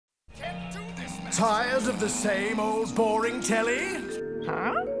Tired of the same old boring telly?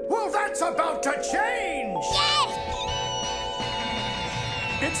 Huh? Well, that's about to change! Yes!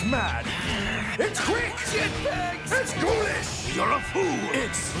 It's mad. It's quick. It's ghoulish. You're a fool.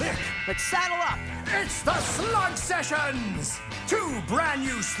 It's slick. Let's saddle up. It's the Slug Sessions! 2 brand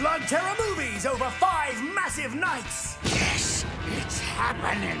new Slugterra movies over 5 massive nights! Yes, it's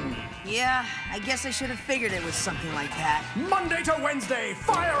happening. Yeah, I guess I should have figured it was something like that. Monday to Wednesday,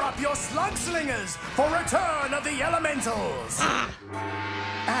 fire up your slug slingers for Return of the Elementals!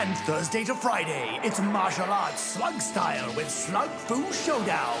 And Thursday to Friday, it's martial arts slug style with Slug Fu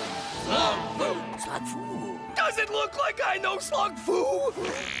Showdown. Slug Fu. Slug Fu. Does it look like I know Slug Fu?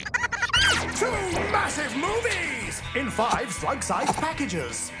 2 massive movies in 5 slug-sized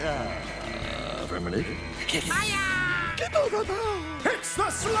packages. Affirmative. It's the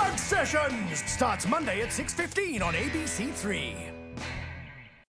Slug Sessions! Starts Monday at 6:15 on ABC3.